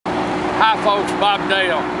Hi folks, Bob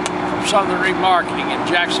Dale from Southern Remarketing in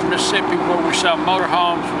Jackson, Mississippi, where we sell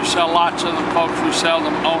motorhomes. We sell lots of them, folks. We sell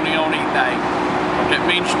them only on eBay. What that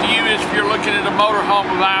means to you is if you're looking at a motorhome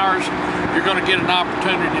of ours, you're going to get an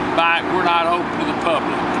opportunity to buy it. We're not open to the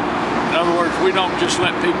public. In other words, we don't just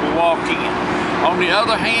let people walk in. On the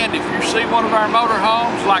other hand, if you see one of our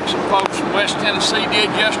motorhomes, like some folks from West Tennessee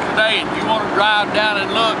did yesterday, and you want to drive down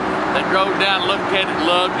and look, they drove down, looked at it,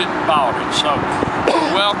 loved it, and bought it. So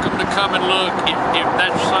you're welcome to come and look if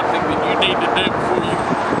that's something that you need to do before you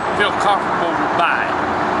feel comfortable with buying.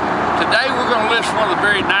 Today we're going to list one of the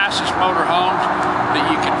very nicest motorhomes that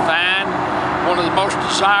you can find. One of the most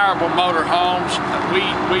desirable motorhomes.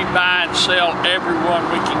 We buy and sell every one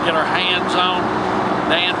we can get our hands on.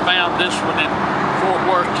 Dan found this one in Fort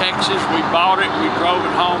Worth, Texas. We bought it, we drove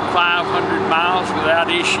it home 500 miles without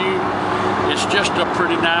issue. It's just a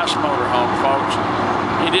pretty nice motorhome, folks.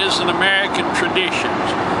 It is an American Traditions,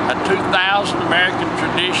 a 2000 American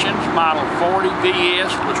Traditions, model 40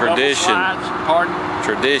 VS with Tradition. double slides. Pardon?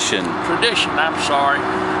 Tradition. Tradition, I'm sorry.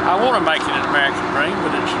 I want to make it an American Dream,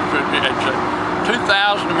 but it's a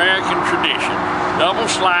 2000 American Tradition. Double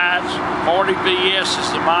slides, 40 VS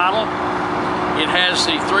is the model. It has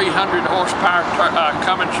the 300 horsepower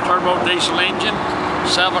Cummins turbo diesel engine,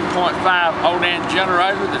 7.5 Onan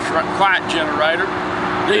generator, that's quiet generator,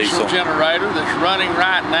 diesel generator that's running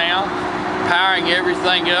right now, powering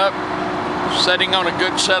everything up, setting on a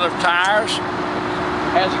good set of tires,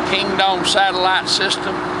 has a King Dome satellite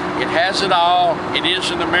system. It has it all. It is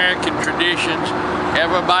an American Traditions.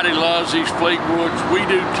 Everybody loves these Fleetwoods. We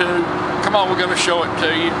do too. Come on, we're going to show it to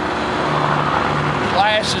you.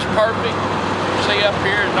 Glass is perfect. See up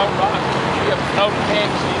here, no rock, no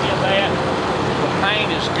text, any of that. The paint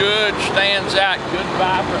is good, stands out, good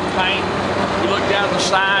vibrant paint. You look down the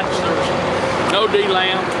sides, there's no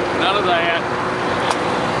D-lamp, none of that.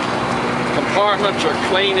 Compartments are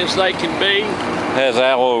clean as they can be. Has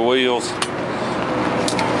alloy wheels.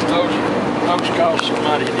 Those cost some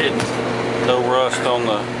money, didn't it? No rust on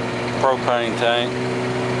the propane tank.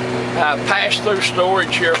 Pass-through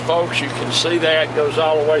storage here, folks. You can see that goes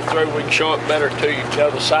all the way through. We can show it better to you to the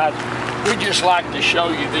other side. We just like to show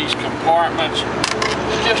you these compartments.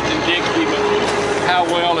 It's just indicative of how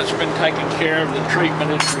well it's been taken care of, the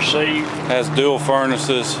treatment it's received. Has dual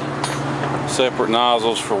furnaces, separate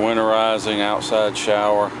nozzles for winterizing, outside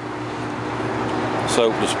shower,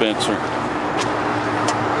 soap dispenser.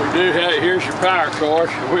 We do have, here's your power cord.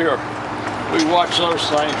 We watch those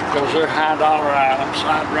things because they're high dollar items,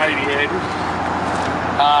 side radiators.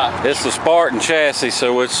 It's the Spartan chassis,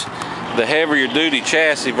 so it's the heavier duty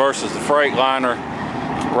chassis versus the Freightliner.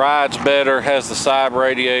 Rides better, has the side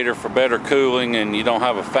radiator for better cooling, and you don't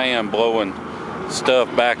have a fan blowing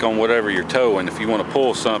stuff back on whatever you're towing. If you want to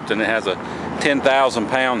pull something, it has a 10,000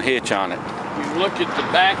 pound hitch on it. You look at the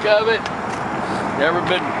back of it, never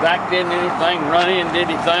been backed into anything, run into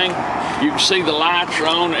anything. You can see the lights are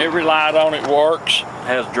on, every light on it works.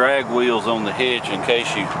 Has drag wheels on the hitch in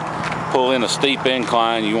case you pull in a steep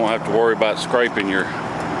incline, you won't have to worry about scraping your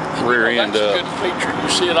rear end up. That's a good feature. You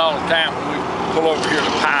see it all the time when we pull over here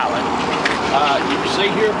to pilot. You can see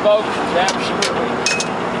here, folks, it's absolutely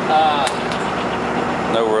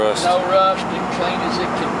no rust. No rust, and clean as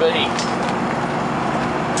it can be.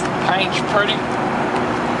 Paint's pretty.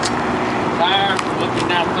 Tires, looking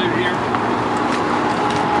down through here.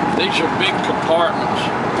 These are big compartments.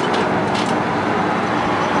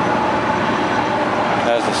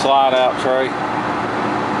 Has the slide out tray.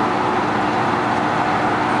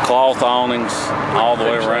 Cloth awnings all the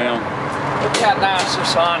way around. Look how nice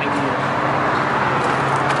this awning is.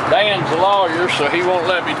 Dan's a lawyer, so he won't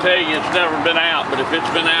let me tell you it's never been out, but if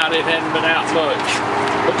it's been out, it hasn't been out much.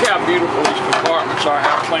 Look how beautiful these compartments are,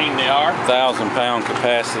 how clean they are. 1,000 pound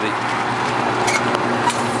capacity.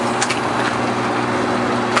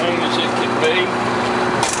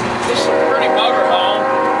 This is a pretty motorhome.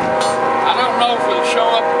 I don't know if it'll show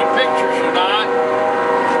up in the pictures or not,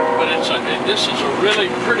 but this is a really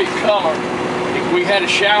pretty color. We had a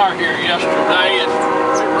shower here yesterday and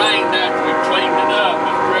it rained after we cleaned it up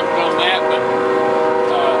and dripped on that, but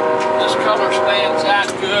this color stands out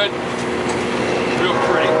good. Real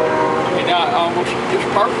pretty. I mean, almost just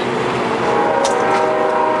perfect.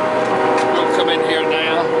 We'll come in here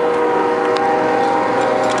now.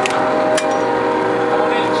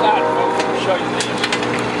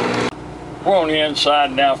 We're on the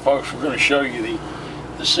inside now, folks. We're going to show you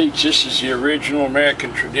the seats. This is the original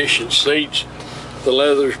American Tradition seats. The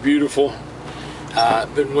leather's beautiful.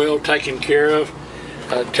 Been well taken care of.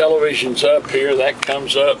 Television's up here. That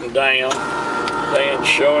comes up and down. Dan's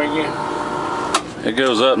showing you. It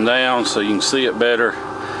goes up and down so you can see it better.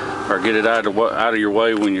 or get it out of your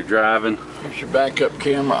way when you're driving. Here's your backup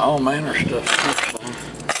camera, all manner of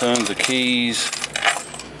stuff. Tons of keys,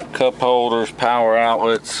 cup holders, power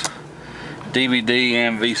outlets, DVD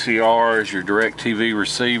and VCRs, your DirecTV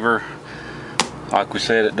receiver. Like we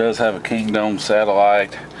said, it does have a Kingdom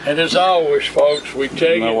satellite. And as always, folks, we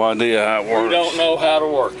tell you, no idea how it works. We don't know how to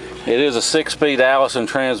work it. It is a 6-speed Allison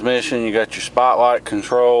transmission. You got your spotlight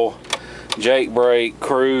control, Jake brake,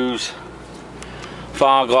 cruise,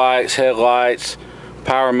 fog lights, headlights,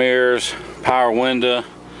 power mirrors, power window.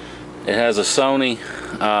 It has a Sony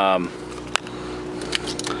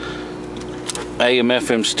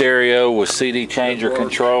AM/FM stereo with CD changer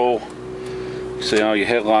control. See, all your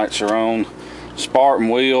headlights are on. Spartan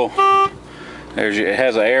wheel. It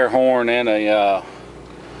has an air horn and a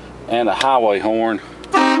highway horn,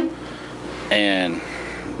 and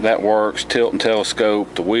that works. Tilt and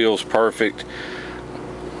telescope. The wheel's perfect.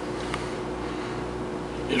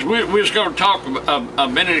 We was going to talk a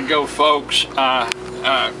minute ago, folks.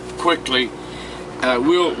 Quickly.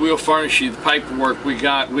 We'll furnish you the paperwork we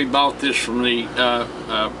got. We bought this from the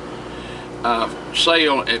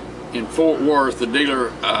sale in Fort Worth, the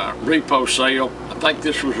dealer repo sale. I think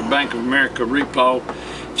this was a Bank of America repo.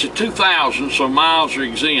 It's a 2000, so miles are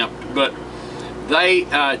exempt, but they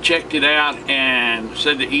checked it out and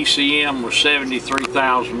said the ECM was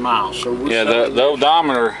 73,000 miles. So yeah, the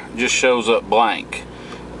odometer just shows up blank.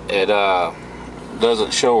 It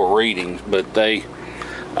doesn't show a reading, but they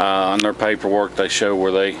on their paperwork they show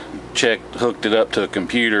where they hooked it up to a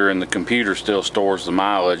computer, and the computer still stores the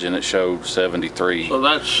mileage, and it showed 73. So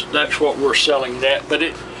that's what we're selling that, but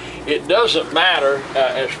it doesn't matter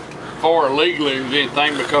as far legally as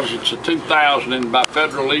anything, because it's a 2000, and by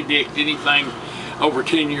federal edict anything over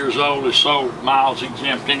 10 years old is sold miles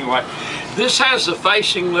exempt anyway. This has the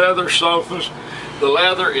facing leather sofas. The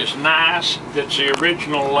leather is nice. It's the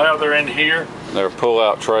original leather in here. There are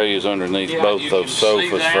pull-out trays underneath both those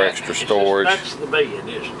sofas for extra storage. That's the bed, isn't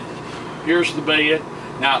it? Here's the bed.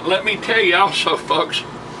 Now, let me tell you also, folks,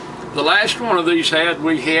 the last one of these it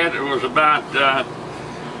was about,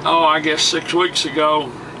 I guess 6 weeks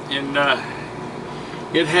ago, and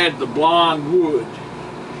it had the blonde wood.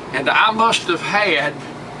 And I must have had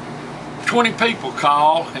 20 people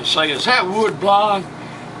call and say, is that wood blonde?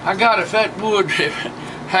 I got, if that wood,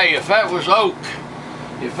 hey, if that was oak,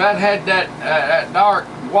 if that had that dark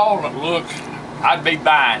walnut look, I'd be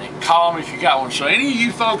buying it. Call me if you got one. So any of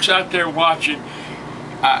you folks out there watching,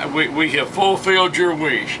 we have fulfilled your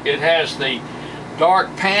wish. It has the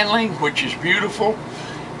dark paneling, which is beautiful.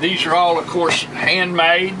 These are all, of course,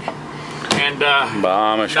 handmade. And by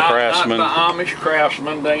Amish craftsmen. Not by Amish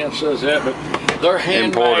craftsmen, Dan says that, but they're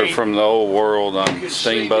handmade. Imported from the old world on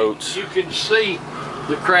steamboats. You can see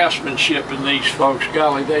the craftsmanship in these folks.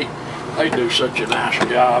 Golly, they do such a nice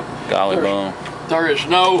job. Golly bone. There is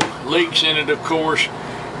no leaks in it, of course.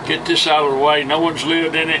 Get this out of the way. No one's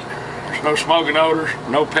lived in it. There's no smoking odors,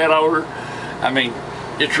 no pet odor. I mean,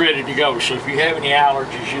 it's ready to go. So if you have any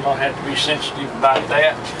allergies, you don't have to be sensitive about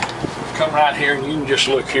that. Come right here and you can just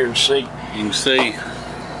look here and see. You can see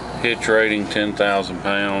hitch rating 10,000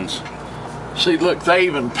 pounds. See, look, they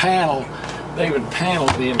even paneled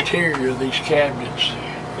the interior of these cabinets.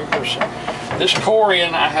 This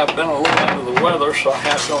Corian, I have been a little under the weather, so I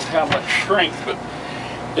don't have much strength, but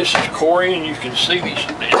this is Corian. You can see these,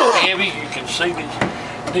 it's heavy. You can see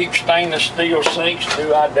these deep stainless steel sinks.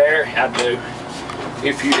 Do I dare? I do.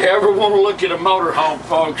 If you ever want to look at a motorhome,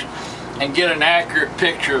 folks, and get an accurate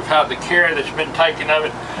picture of how the care that's been taken of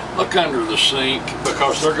it, look under the sink,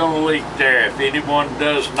 because they're going to leak there. If anyone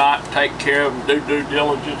does not take care of them, do due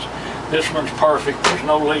diligence, this one's perfect. There's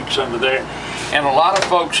no leaks under there. And a lot of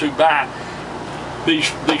folks who buy these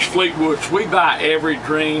Fleetwoods, we buy every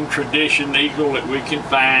Dream, Tradition, Eagle that we can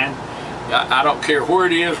find. I don't care where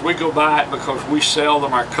it is, we go buy it because we sell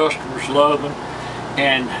them. Our customers love them,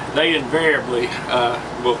 and they invariably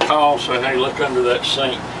will call and say, hey, look under that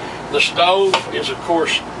sink. The stove is, of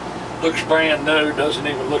course, looks brand new, doesn't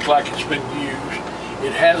even look like it's been used.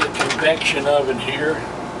 It has a convection oven here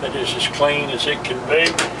that is as clean as it can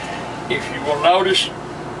be. If you will notice,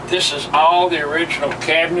 this is all the original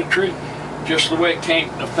cabinetry, just the way it came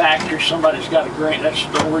from the factory. Somebody's got a great, that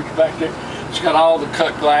storage back there. It's got all the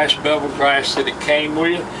cut glass, bevel glass that it came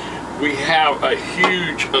with. We have a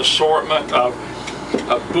huge assortment of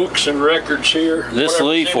books and records here. This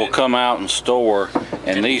leaf will come out and store,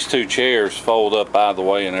 and these two chairs fold up out of the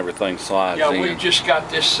way and everything slides in. Yeah, we just got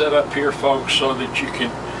this set up here, folks, so that you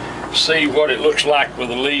can see what it looks like with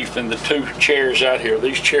a leaf and the two chairs out here.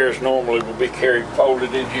 These chairs normally will be carried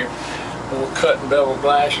folded in here. Little cut and bevel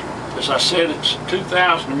glass. As I said, it's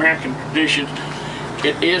 2000 American Traditions.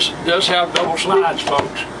 does have double slides,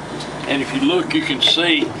 folks. And if you look, you can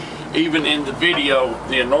see, even in the video,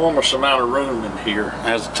 the enormous amount of room in here. It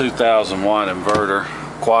has a 2,000 watt inverter,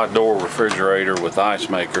 quad door refrigerator with ice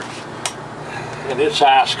maker. And it's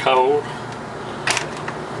ice cold,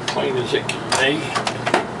 clean as it can be.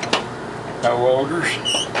 No odors.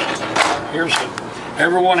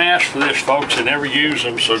 Everyone asks for this, folks, and never use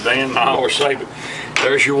them, so Dan and I always say, but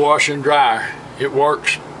there's your washer and dryer. It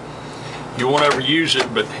works. You won't ever use it,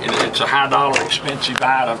 but it's a high dollar, expensive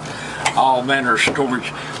item. All manner of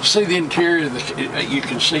storage. See the interior, you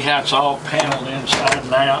can see how it's all paneled inside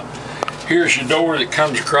and out. Here's your door that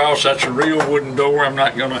comes across. That's a real wooden door.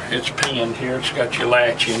 It's pinned here. It's got your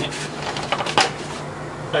latch in it.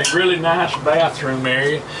 A really nice bathroom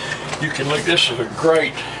area. You can look, this is a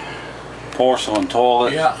great porcelain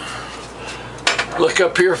toilet. Yeah. Look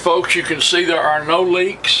up here, folks. You can see there are no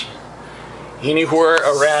leaks anywhere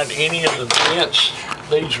around any of the vents.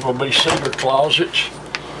 These will be cedar closets.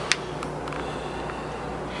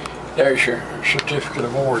 There's your certificate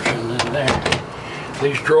of origin in there.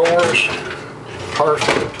 These drawers,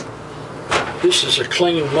 perfect. This is a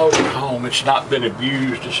clean motor home. It's not been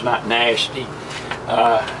abused. It's not nasty.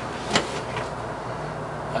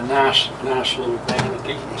 A nice little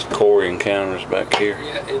vanity. There's Corian counters back here.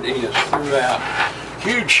 Yeah, it is throughout.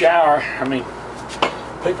 Huge shower. I mean,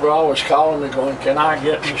 people are always calling me going, "Can I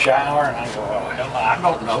get in the shower?" And I go, "Oh, hell, I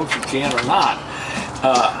don't know if you can or not.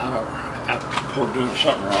 I'm doing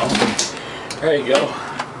something wrong." There you go.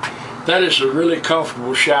 That is a really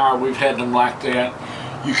comfortable shower. We've had them like that.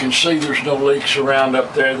 You can see there's no leaks around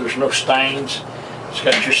up there. There's no stains. It's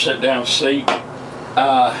got your sit-down seat.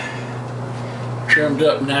 Trimmed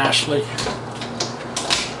up nicely.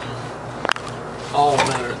 All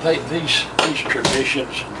matter. These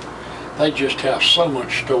traditions, they just have so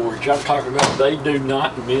much storage. I'm talking about they do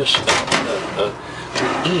not miss an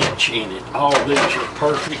inch in it. All these are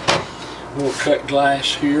perfect. More cut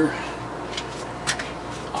glass here.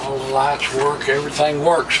 All the lights work. Everything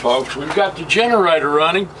works, folks. We've got the generator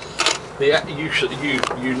running.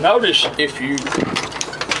 You notice if you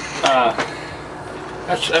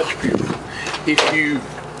that's beautiful. If you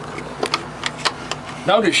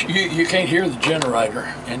notice, you can't hear the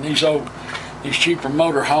generator. And these cheaper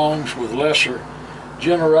motor homes with lesser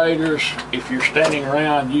generators, if you're standing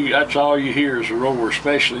around, that's all you hear is a roar,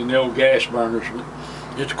 especially in the old gas burners.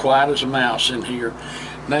 It's quiet as a mouse in here.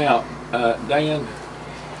 Now, Dan,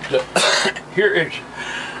 here is.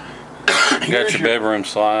 You got your bedroom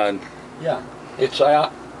slide. Yeah, it's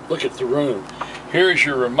out. Look at the room. Here's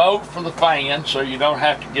your remote for the fan, so you don't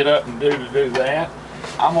have to get up and do that.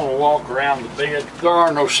 I'm going to walk around the bed. There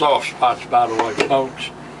are no soft spots, by the way, folks.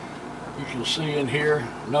 You can see in here,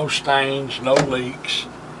 no stains, no leaks.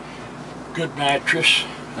 Good mattress.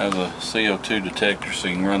 Has a CO2 detector, so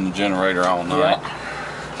you can run the generator all night.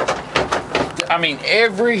 Yeah. I mean,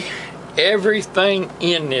 everything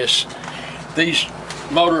in these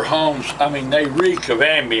motor homes, I mean, they reek of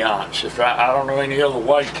ambiance. I don't know any other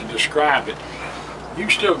way to describe it. You can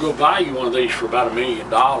still go buy you one of these for about $1 million.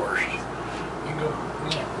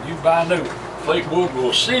 You buy new. Fleetwood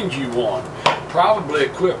will send you one, probably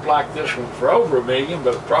equipped like this one for over $1 million,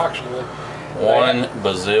 but approximately $1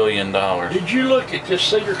 bazillion. Did you look at this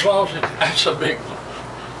cedar closet? That's a big one.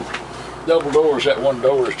 Double doors. That one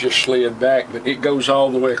door is just slid back, but it goes all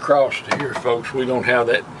the way across to here, folks. We don't have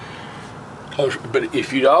that close. But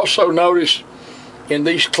if you'd also notice, in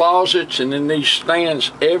these closets and in these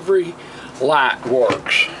stands, every light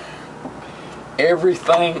works.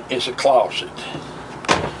 Everything is a closet.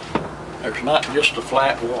 There's not just a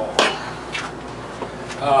flat wall.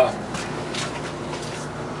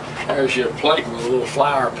 There's your plate with a little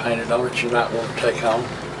flower painted on it you might want to take home.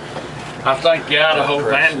 I think the Idaho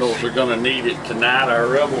Vandals are going to need it tonight. Our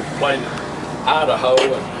Rebels playing Idaho,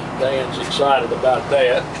 and Dan's excited about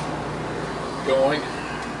that. Going.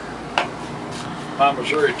 My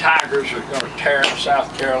Missouri Tigers are going to tear up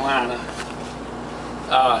South Carolina.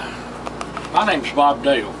 My name's Bob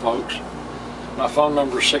Dale, folks. My phone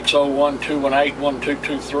number is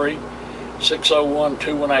 601-218-1223.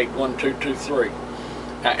 601-218-1223.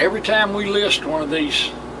 Now, every time we list one of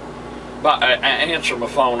these, I answer my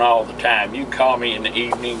phone all the time. You can call me in the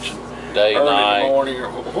evenings, day, early night, in the morning,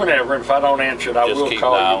 or whenever. And if I don't answer it, I will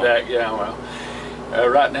call you back. Yeah, well,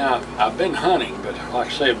 right now I've been hunting, but like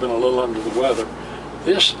I say, I've been a little under the weather.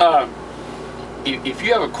 This, if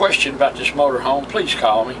you have a question about this motor home, please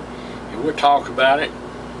call me, and we'll talk about it.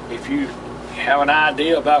 If you have an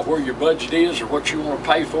idea about where your budget is or what you want to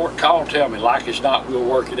pay for it, call and tell me. Like it's not, we'll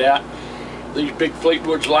work it out. These big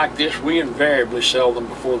Fleetwoods like this, we invariably sell them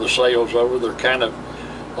before the sale's over. They're kind of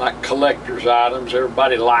like collector's items.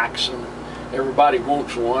 Everybody likes them. Everybody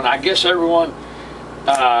wants one. I guess everyone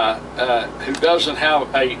who doesn't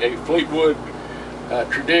have a Fleetwood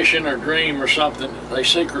tradition or dream or something, they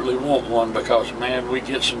secretly want one, because man, we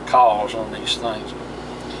get some calls on these things.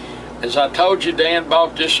 As I told you, Dan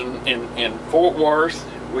bought this in Fort Worth.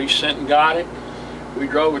 We sent and got it. We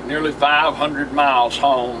drove it nearly 500 miles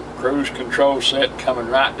home, cruise control set, coming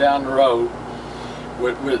right down the road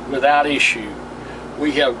without issue.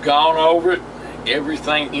 We have gone over it.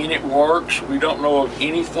 Everything in it works. We don't know of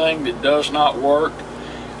anything that does not work.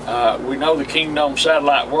 We know the Kingdom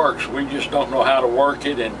satellite works. We just don't know how to work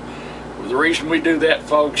it. And the reason we do that,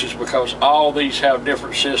 folks, is because all these have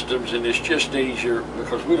different systems, and it's just easier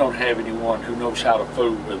because we don't have anyone who knows how to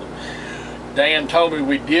fool with them. Dan told me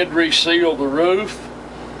we did reseal the roof,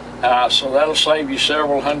 so that'll save you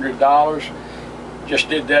several $100s. Just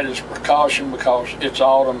did that as a precaution because it's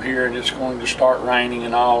autumn here and it's going to start raining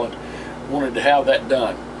and all, and wanted to have that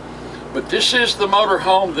done. But this is the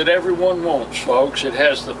motorhome that everyone wants, folks. It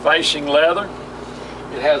has the facing leather,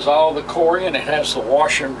 it has all the corian, it has the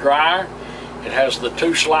washer and dryer, it has the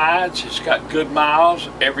 2 slides, it's got good miles,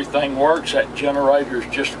 everything works. That generator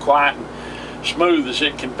is just quiet and smooth as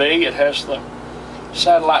it can be. It has the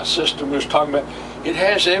satellite system we was talking about. It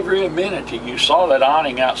has every amenity. You saw that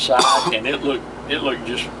awning outside, and it looked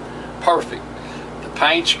just perfect. The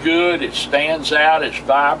paint's good, it stands out, it's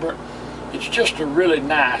vibrant. It's just a really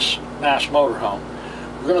nice motorhome.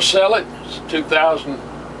 We're going to sell it. It's a 2000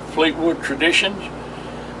 Fleetwood Traditions.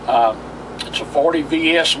 It's a 40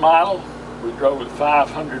 VS model. We drove it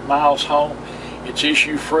 500 miles home. It's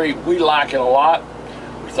issue free. We like it a lot.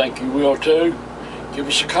 We think you will too. Give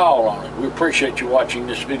us a call on it. We appreciate you watching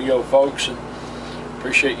this video, folks, and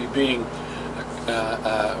appreciate you being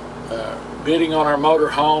bidding on our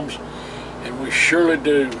motorhomes. And we surely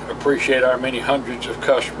do appreciate our many hundreds of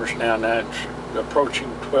customers now. Now it's approaching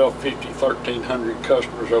 1,250, 1,300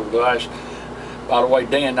 customers over the last. By the way,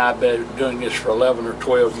 Dan and I have been doing this for 11 or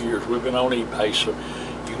 12 years. We've been on eBay, so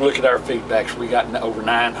you can look at our feedbacks. We got over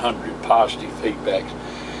 900 positive feedbacks.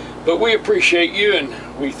 But we appreciate you, and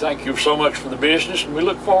we thank you so much for the business, and we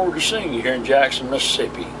look forward to seeing you here in Jackson,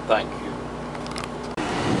 Mississippi. Thank you.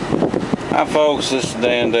 Hi folks, this is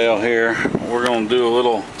Dan Dale here. We're going to do a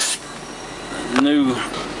little new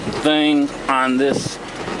thing on this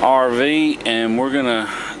RV, and we're gonna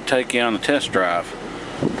take you on a test drive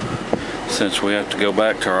since we have to go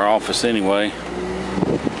back to our office anyway.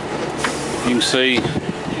 You can see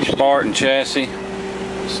Spartan chassis,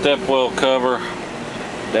 stepwell cover.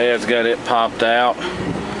 Dad's got it popped out.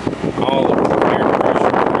 All the air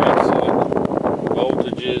pressure,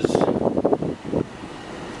 voltages,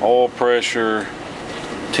 oil pressure,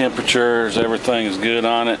 temperatures, everything is good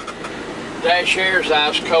on it. Dash air's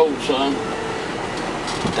ice cold, son.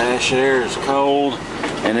 Dash air is cold,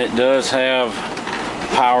 and it does have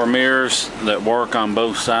power mirrors that work on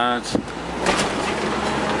both sides.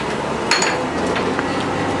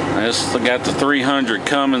 It's got the 300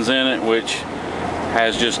 Cummins in it, which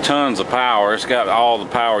has just tons of power. It's got all the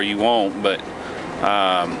power you want, but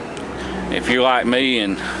if you're like me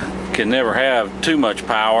and can never have too much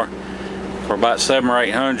power, for about 700 or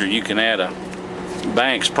 800 you can add a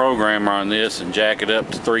Banks programmer on this and jack it up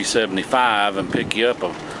to 375 and pick you up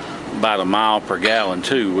about a mile per gallon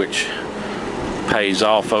too, which pays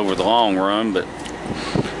off over the long run. But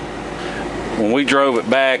when we drove it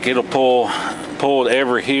back, it'll pulled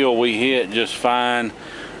every hill we hit just fine.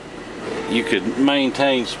 You could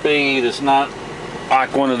maintain speed. It's not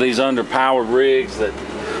like one of these underpowered rigs that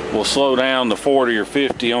will slow down to 40 or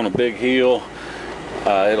 50 on a big hill.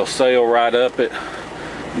 It'll sail right up it,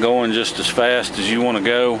 going just as fast as you want to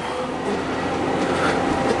go.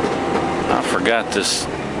 I forgot this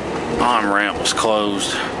on-ramp was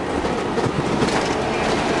closed.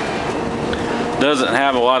 Doesn't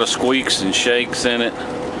have a lot of squeaks and shakes in it.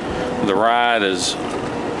 The ride is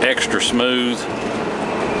extra smooth.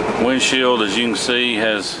 Windshield, as you can see,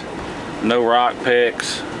 has no rock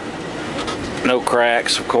pecks, no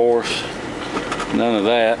cracks, of course, none of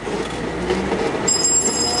that.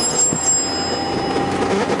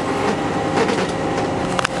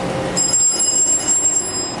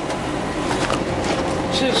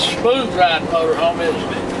 It's a smooth ride motorhome,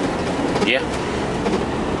 isn't it? Yeah.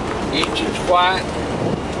 Engine's quiet.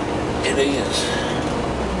 It is.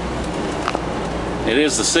 It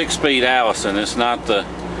is the 6-speed Allison. It's not the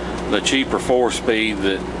cheaper 4-speed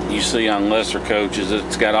that you see on lesser coaches.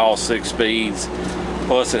 It's got all 6 speeds.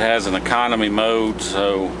 Plus it has an economy mode,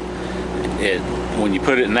 so when you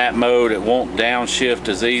put it in that mode, it won't downshift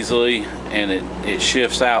as easily, and it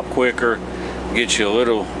shifts out quicker, gets you a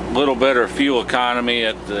little little better fuel economy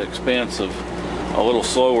at the expense of a little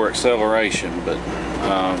slower acceleration. But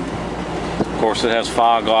of course, it has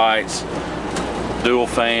fog lights, dual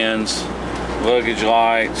fans, luggage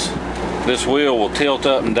lights. This wheel will tilt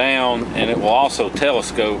up and down, and it will also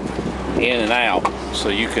telescope in and out, so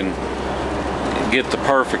you can get the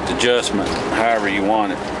perfect adjustment however you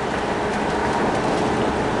want it.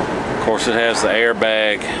 Of course, it has the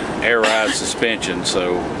airbag, air ride suspension,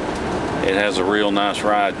 so it has a real nice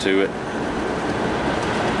ride to it.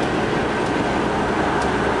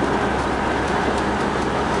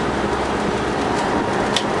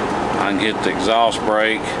 I can hit the exhaust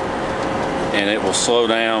brake and it will slow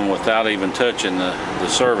down without even touching the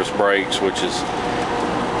service brakes, which is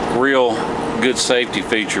a real good safety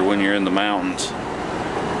feature when you're in the mountains.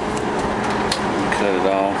 Cut it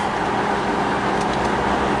off.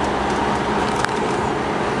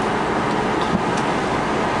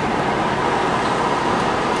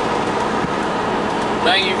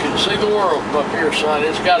 Now you can see the world from up here, son.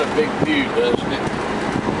 It's got a big view, doesn't it?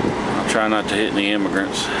 I'll try not to hit any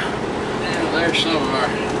immigrants. Yeah, there's some of our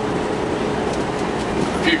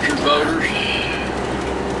future voters.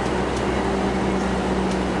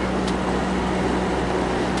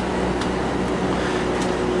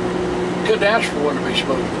 Couldn't ask for one to be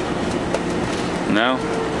smooth. No,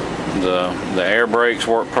 the air brakes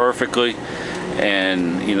work perfectly,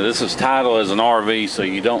 and you know, this is titled as an RV, so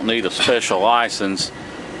you don't need a special license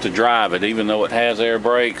to drive it. Even though it has air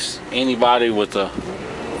brakes, anybody with a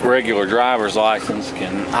regular driver's license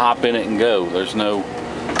can hop in it and go. There's no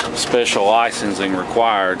special licensing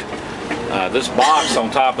required. This box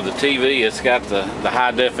on top of the TV, it's got the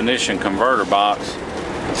high definition converter box,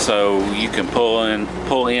 so you can pull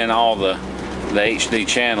in all the HD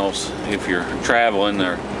channels if you're traveling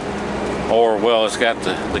there. Or well, it's got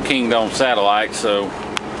the Kingdom satellite, so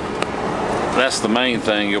that's the main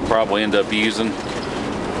thing you'll probably end up using.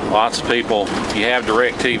 Lots of people, if you have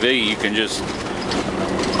DirecTV, you can just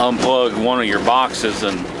unplug one of your boxes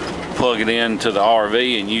and plug it into the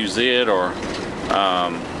RV and use it, or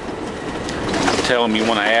tell them you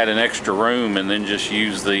want to add an extra room and then just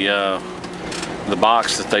use the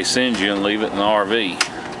box that they send you and leave it in the RV.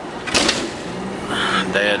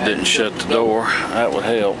 Dad didn't shut the door. That would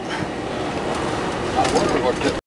help. I wonder what